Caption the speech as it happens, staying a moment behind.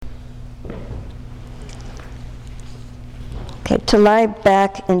Okay, to lie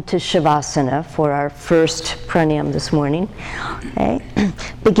back into Shavasana for our first pranayama this morning. Okay,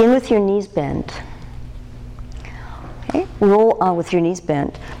 begin with your knees bent. Okay, roll on with your knees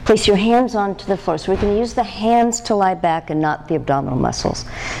bent. Place your hands onto the floor. So we're going to use the hands to lie back and not the abdominal muscles.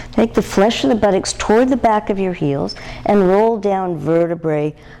 Take the flesh of the buttocks toward the back of your heels and roll down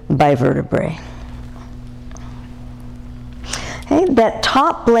vertebrae by vertebrae. Okay, that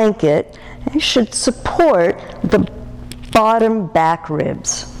top blanket should support the bottom back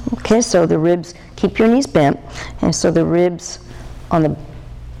ribs. Okay, so the ribs, keep your knees bent, and so the ribs on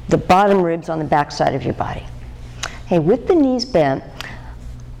the bottom ribs on the back side of your body. Okay, with the knees bent,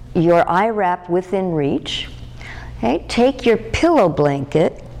 your eye wrap within reach. Okay, take your pillow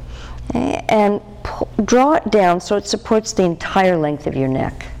blanket and draw it down so it supports the entire length of your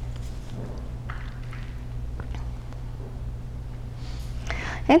neck.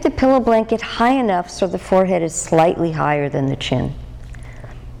 And the pillow blanket high enough so the forehead is slightly higher than the chin.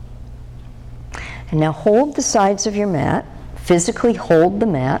 And now hold the sides of your mat. Physically hold the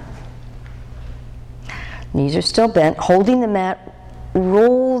mat. Knees are still bent. Holding the mat,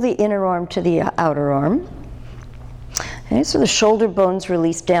 roll the inner arm to the outer arm. Okay, so the shoulder bones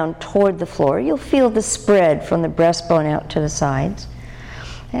release down toward the floor. You'll feel the spread from the breastbone out to the sides.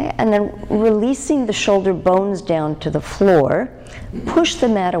 Okay, and then releasing the shoulder bones down to the floor, push the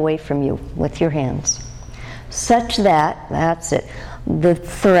mat away from you with your hands, such that, that's it, the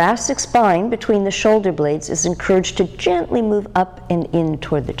thoracic spine between the shoulder blades is encouraged to gently move up and in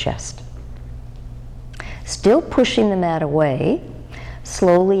toward the chest. Still pushing the mat away,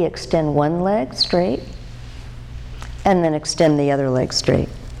 slowly extend one leg straight, and then extend the other leg straight.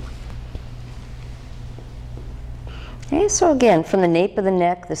 Okay, so again, from the nape of the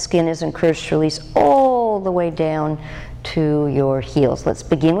neck, the skin is encouraged to release all the way down to your heels. Let's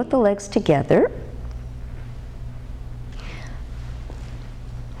begin with the legs together.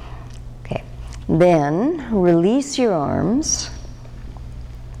 Okay, then release your arms.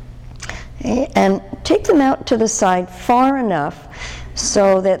 Okay, and take them out to the side far enough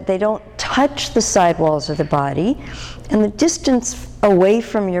so that they don't touch the side walls of the body, and the distance away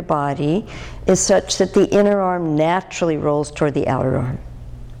from your body is such that the inner arm naturally rolls toward the outer arm.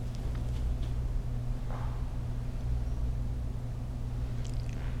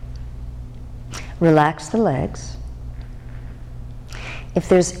 Relax the legs. If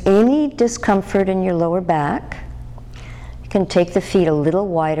there's any discomfort in your lower back, you can take the feet a little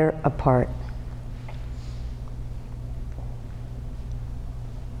wider apart.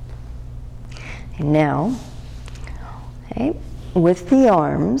 And now, okay, with the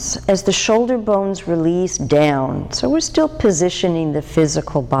arms, as the shoulder bones release down, so we're still positioning the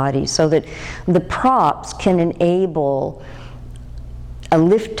physical body so that the props can enable a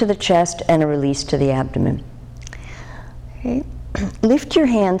lift to the chest and a release to the abdomen. Okay. Lift your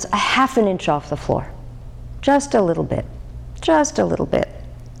hands a half an inch off the floor. Just a little bit. Just a little bit.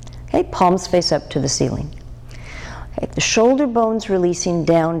 Okay, palms face up to the ceiling. Okay, the shoulder bones releasing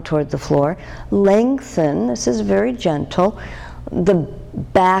down toward the floor. Lengthen, this is very gentle, the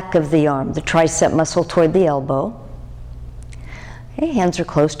back of the arm, the tricep muscle toward the elbow. Okay, hands are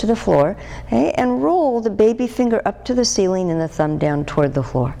close to the floor. Okay, and roll the baby finger up to the ceiling and the thumb down toward the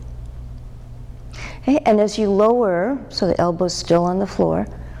floor. Okay, and as you lower, so the elbow's still on the floor,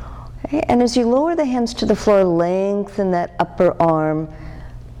 okay, and as you lower the hands to the floor, lengthen that upper arm,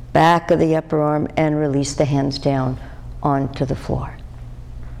 back of the upper arm, and release the hands down onto the floor.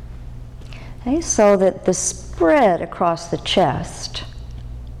 Okay, so that the spread across the chest,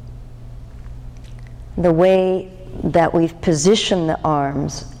 the way that we've positioned the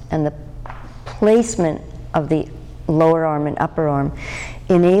arms and the placement of the lower arm and upper arm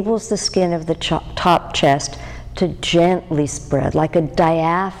enables the skin of the top chest to gently spread, like a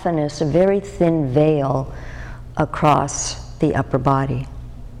diaphanous, a very thin veil across the upper body.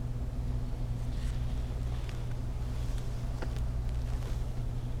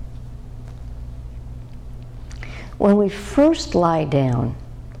 When we first lie down,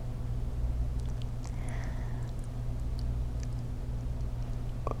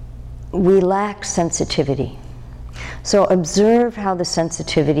 we lack sensitivity. So observe how the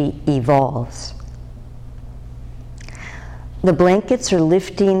sensitivity evolves. The blankets are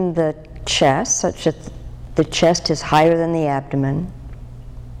lifting the chest such that the chest is higher than the abdomen.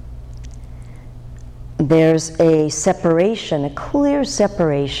 There's a separation, a clear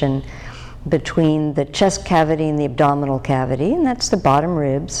separation between the chest cavity and the abdominal cavity, and that's the bottom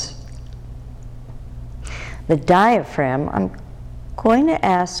ribs. The diaphragm, I'm going to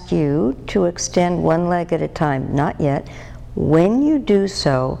ask you to extend one leg at a time, not yet. When you do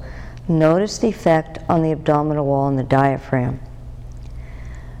so, Notice the effect on the abdominal wall and the diaphragm.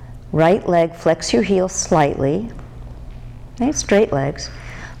 Right leg, flex your heel slightly. Okay, straight legs.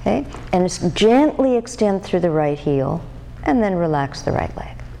 Okay, and just gently extend through the right heel, and then relax the right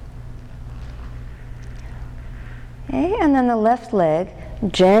leg. Okay, and then the left leg,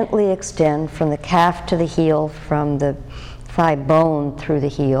 gently extend from the calf to the heel, from the thigh bone through the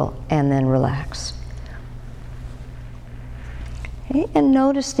heel, and then relax. Okay, and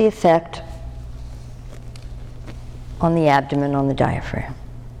notice the effect on the abdomen, on the diaphragm.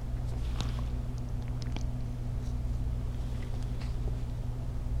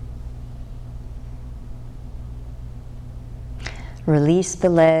 Release the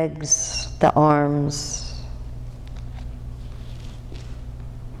legs, the arms.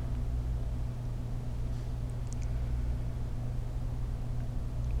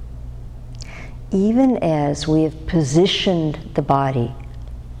 Even as we have positioned the body,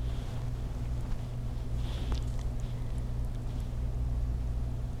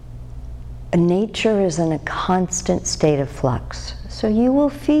 nature is in a constant state of flux. So you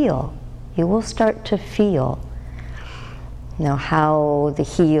will start to feel now how the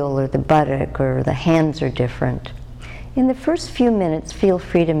heel or the buttock or the hands are different. In the first few minutes, feel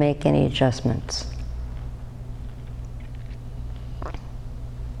free to make any adjustments.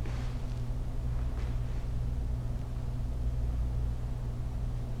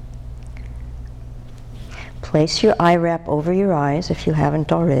 Place your eye wrap over your eyes if you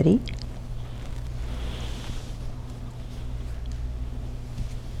haven't already.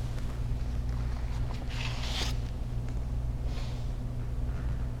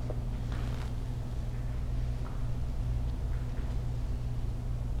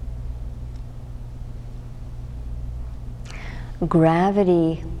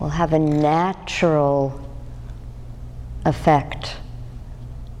 Gravity will have a natural effect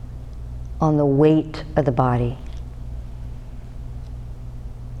on the weight of the body.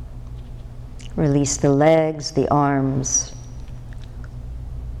 Release the legs, the arms.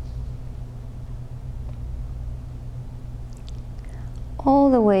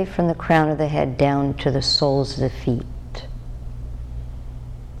 All the way from the crown of the head down to the soles of the feet.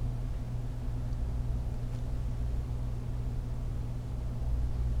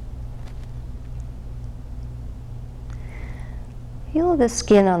 Feel the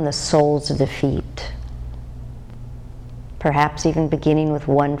skin on the soles of the feet, perhaps even beginning with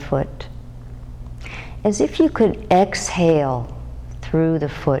one foot, as if you could exhale through the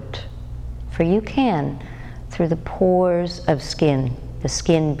foot, for you can, through the pores of skin, the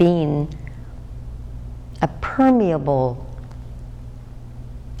skin being a permeable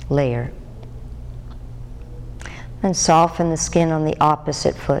layer. And soften the skin on the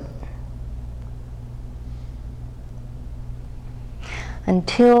opposite foot,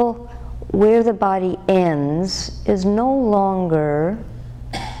 until where the body ends is no longer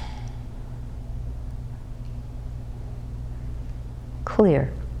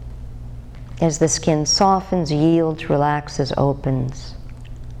clear. As the skin softens, yields, relaxes, opens.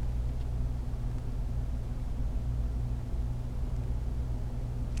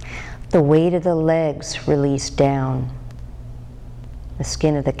 The weight of the legs release down. The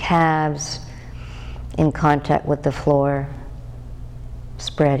skin of the calves in contact with the floor,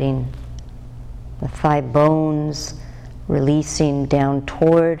 spreading. The thigh bones releasing down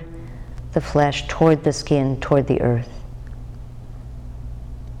toward the flesh, toward the skin, toward the earth.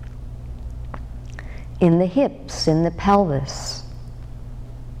 In the hips, in the pelvis.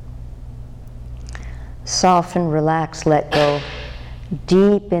 Soften, relax, let go,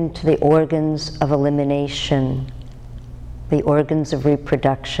 deep into the organs of elimination, the organs of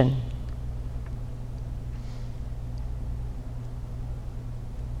reproduction.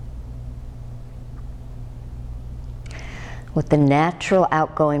 With the natural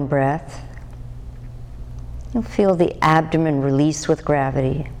outgoing breath, you'll feel the abdomen release with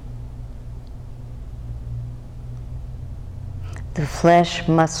gravity. The flesh,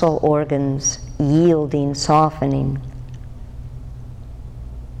 muscle, organs yielding, softening.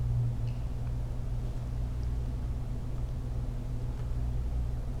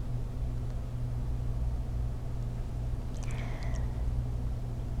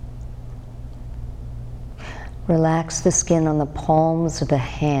 Relax the skin on the palms of the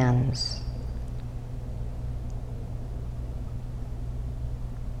hands.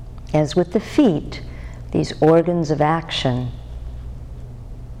 As with the feet, these organs of action,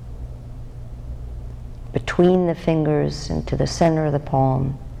 between the fingers into the center of the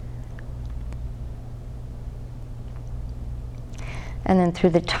palm. And then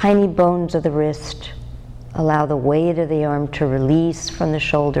through the tiny bones of the wrist, Allow the weight of the arm to release from the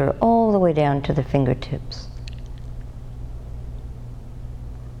shoulder all the way down to the fingertips.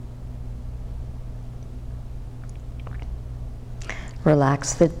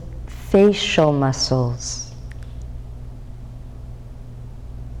 Relax the facial muscles.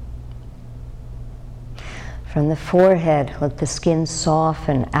 From the forehead, let the skin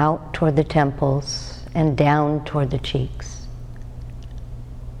soften out toward the temples and down toward the cheeks.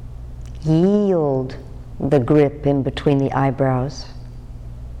 Yield the grip in between the eyebrows.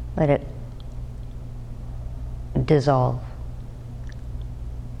 Let it dissolve.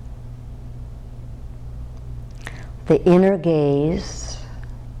 The inner gaze,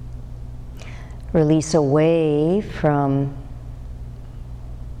 release away from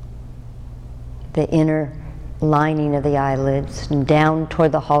the inner lining of the eyelids and down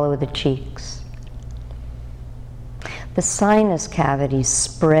toward the hollow of the cheeks. The sinus cavities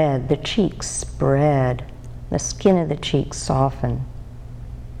spread, the cheeks spread, the skin of the cheeks soften.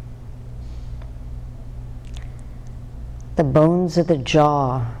 The bones of the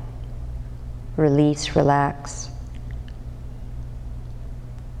jaw release, relax.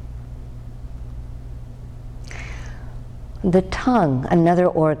 The tongue, another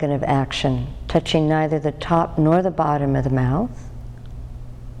organ of action, touching neither the top nor the bottom of the mouth.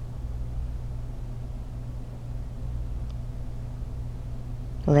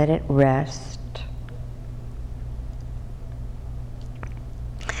 Let it rest.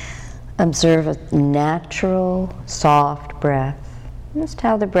 Observe a natural, soft breath. Just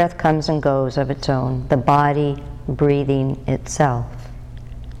how the breath comes and goes of its own, the body breathing itself.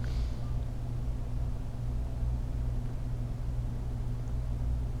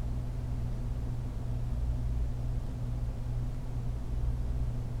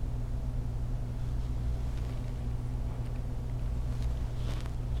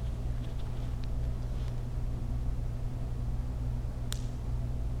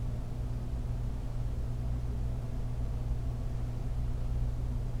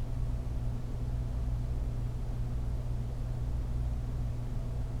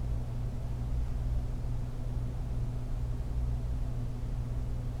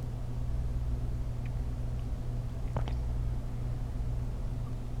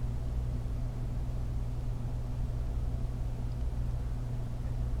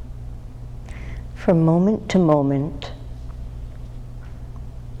 From moment to moment,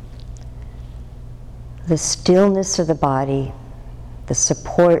 the stillness of the body, the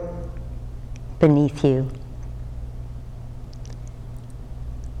support beneath you,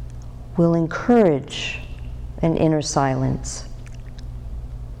 will encourage an inner silence.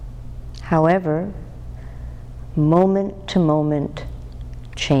 However, moment to moment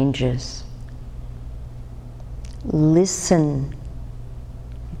changes. Listen.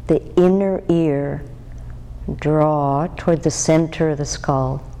 The inner ear draw toward the center of the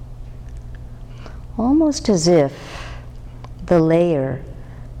skull, almost as if the layer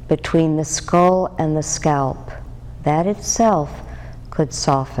between the skull and the scalp, that itself could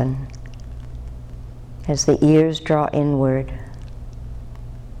soften as the ears draw inward.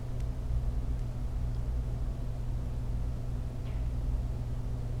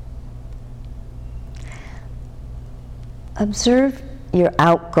 Observe your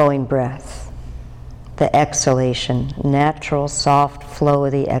outgoing breath, the exhalation, natural, soft flow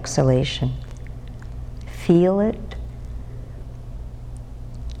of the exhalation. Feel it,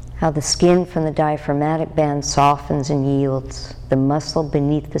 how the skin from the diaphragmatic band softens and yields, the muscle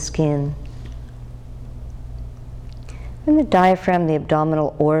beneath the skin. And the diaphragm, the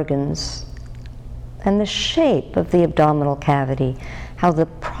abdominal organs, and the shape of the abdominal cavity, how the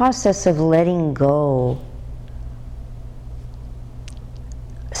process of letting go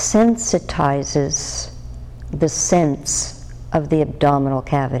sensitizes the sense of the abdominal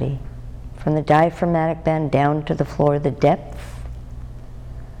cavity. From the diaphragmatic band down to the floor, the depth.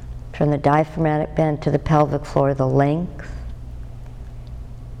 From the diaphragmatic band to the pelvic floor, the length.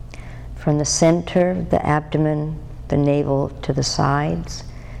 From the center, the abdomen, the navel to the sides.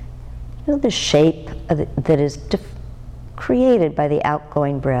 You know, the shape that is created by the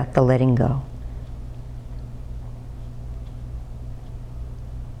outgoing breath, the letting go.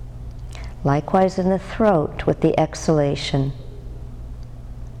 Likewise in the throat with the exhalation.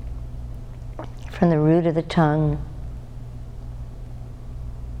 From the root of the tongue,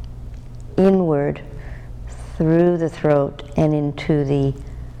 inward through the throat and into the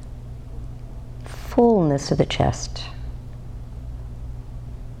fullness of the chest.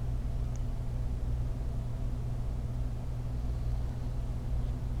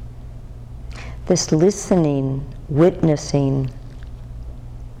 This listening, witnessing,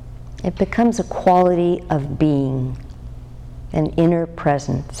 It becomes a quality of being, an inner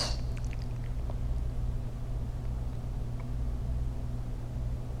presence.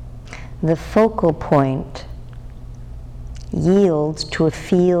 The focal point yields to a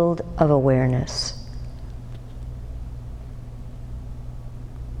field of awareness.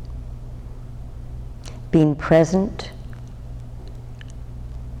 Being present,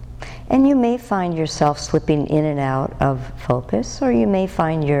 and you may find yourself slipping in and out of focus, or you may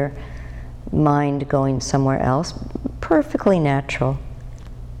find your mind going somewhere else. Perfectly natural.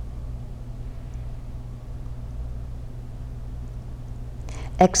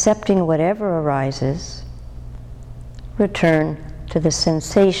 Accepting whatever arises, return to the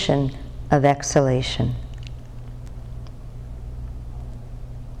sensation of exhalation.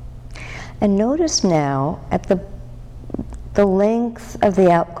 And notice now at the length of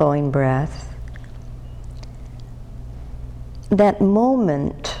the outgoing breath, that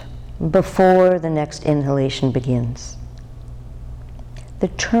moment before the next inhalation begins. The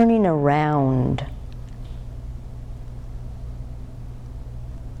turning around.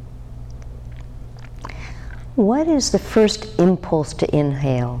 What is the first impulse to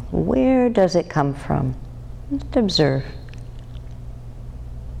inhale? Where does it come from? Just observe.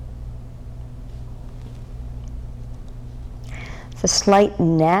 It's a slight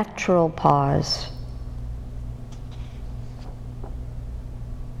natural pause.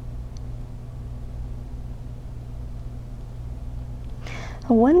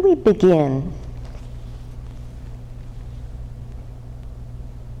 When we begin,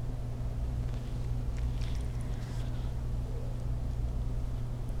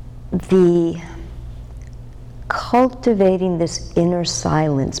 cultivating this inner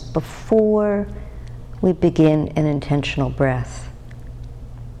silence before we begin an intentional breath.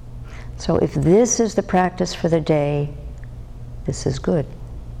 So if this is the practice for the day, this is good.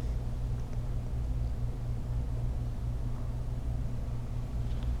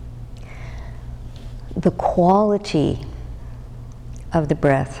 The quality of the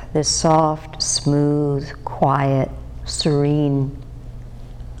breath, this soft, smooth, quiet, serene,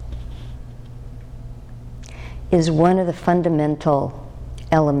 is one of the fundamental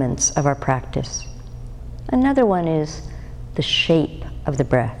elements of our practice. Another one is the shape of the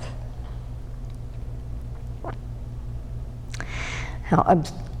breath. Now, I'm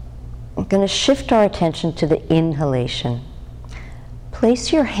going to shift our attention to the inhalation.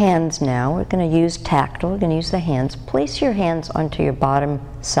 Place your hands now, we're going to use tactile, we're going to use the hands. Place your hands onto your bottom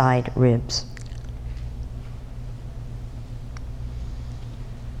side ribs.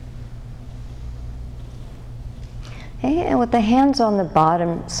 Okay, and with the hands on the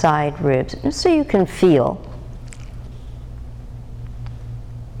bottom side ribs, just so you can feel.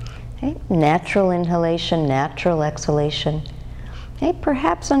 Okay, natural inhalation, natural exhalation. Okay,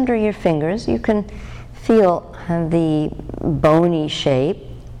 perhaps under your fingers you can feel the bony shape.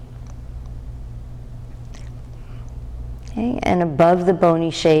 Okay, and above the bony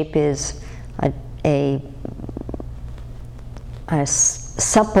shape is a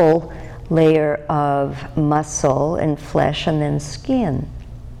supple layer of muscle and flesh and then skin.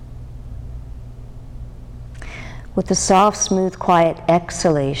 With the soft, smooth, quiet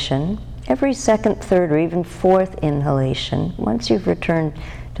exhalation, every second, third, or even fourth inhalation, once you've returned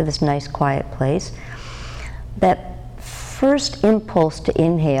to this nice quiet place, that first impulse to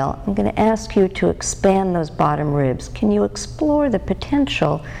inhale, I'm going to ask you to expand those bottom ribs. Can you explore the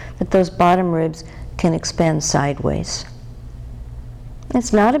potential that those bottom ribs can expand sideways?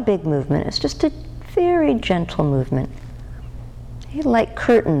 It's not a big movement, it's just a very gentle movement. Like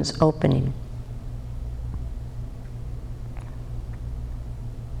curtains opening.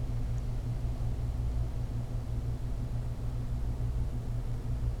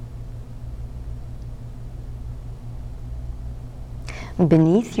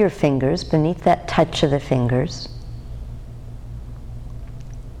 Beneath your fingers, beneath that touch of the fingers.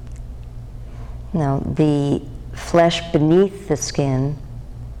 Now, the flesh beneath the skin,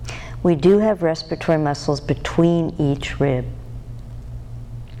 we do have respiratory muscles between each rib.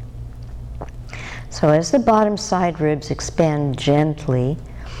 So as the bottom side ribs expand gently,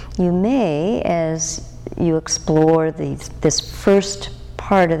 you may, as you explore this first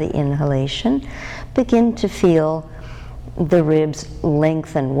part of the inhalation, begin to feel the ribs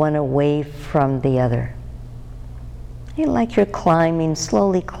lengthen one away from the other. Like you're climbing,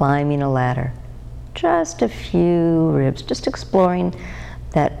 slowly climbing a ladder. Just a few ribs, just exploring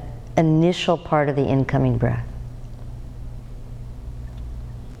that initial part of the incoming breath.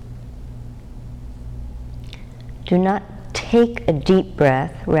 Do not take a deep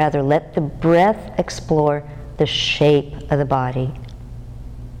breath, rather let the breath explore the shape of the body.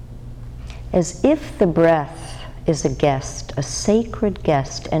 as if the breath is a guest, a sacred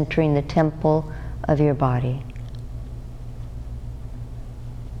guest entering the temple of your body.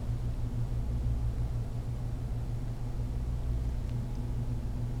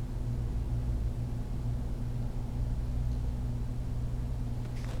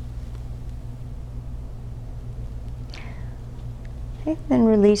 Okay, then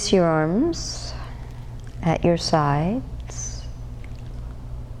release your arms at your sides.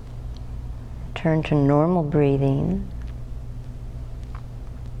 Turn to normal breathing.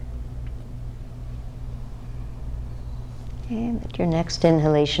 Okay, let your next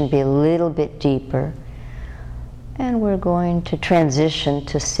inhalation be a little bit deeper. And we're going to transition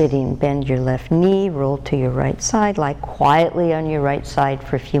to sitting. Bend your left knee, roll to your right side, lie quietly on your right side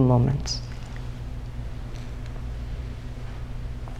for a few moments.